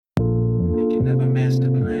of a master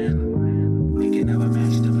plan. Thinking of a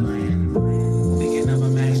master plan. Thinking of a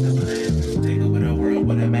master plan. Take over the world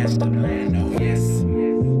with a master plan. Oh yes.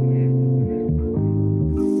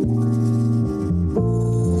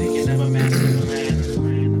 Thinking of a master plan.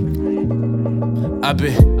 I've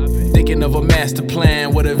been thinking of a master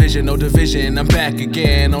plan with a vision, no division. I'm back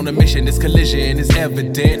again on a mission. This collision is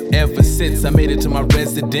evident ever since I made it to my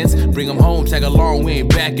residence. Bring them home, tag along, we ain't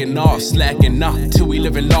backing off, slacking off till we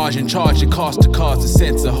living large and charge it cost to cause a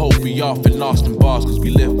sense of hope. We often lost in bars cause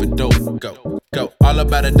we live for dope. Go. All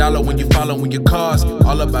about a dollar when you following your cars.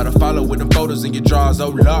 All about a follow with them photos in your drawers. Oh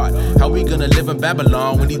Lord, how we gonna live in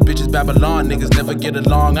Babylon when these bitches Babylon niggas never get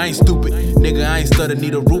along? I ain't stupid, nigga, I ain't stutter,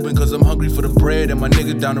 need a Reuben, cause I'm hungry for the bread and my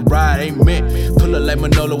nigga down the ride ain't meant. Pull up like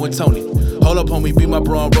Manolo and Tony. Hold up, homie, be my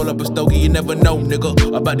bro and roll up a stogie. You never know,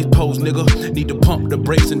 nigga, about these poles, nigga. Need to pump the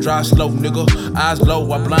brakes and drive slow, nigga. Eyes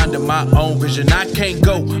low, I blinded my own vision. I can't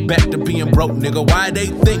go back to being broke, nigga. Why they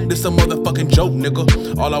think this a motherfucking joke,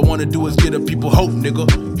 nigga? All I wanna do is give the people hope,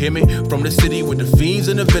 nigga. Hear me? From the city with the fiends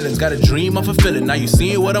and the villains. Got a dream I'm fulfilling. Now you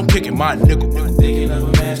seeing what I'm kicking, my nigga. Thinking of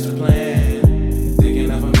a master plan. Thinking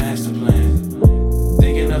of a master plan.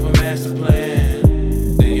 Thinking of a master plan.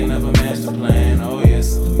 Thinking of a master plan. Oh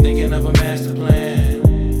yes. Thinking of a master plan.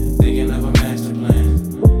 Thinking of a master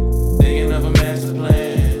plan. Thinking of a master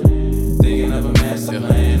plan. Thinking of a master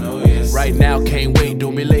plan. Oh yes. Right now, can't wait,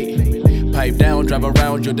 don't be late. Pipe down, drive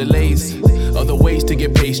around your delays. Other ways to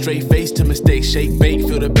get paid, straight face to mistakes. Shake bait,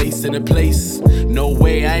 feel the bass in the place. No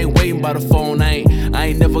way, I ain't waiting by the phone. I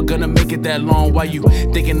ain't never gonna make it that long. Why you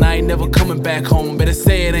thinking I ain't never coming back home? Better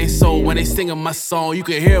say it ain't so. When they singing my song, you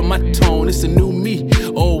can hear my tone. It's a new me,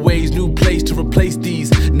 always new place to replace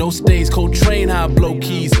these. No stays, cold train, how I blow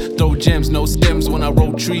keys. Throw gems, no stems when I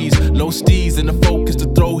roll trees. Low steez and the focus to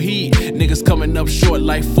throw heat. Niggas coming up short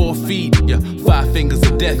like 4 feet. Yeah, 5 fingers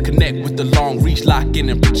of death connect with the long reach. Lock in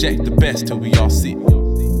and project the best till we all see.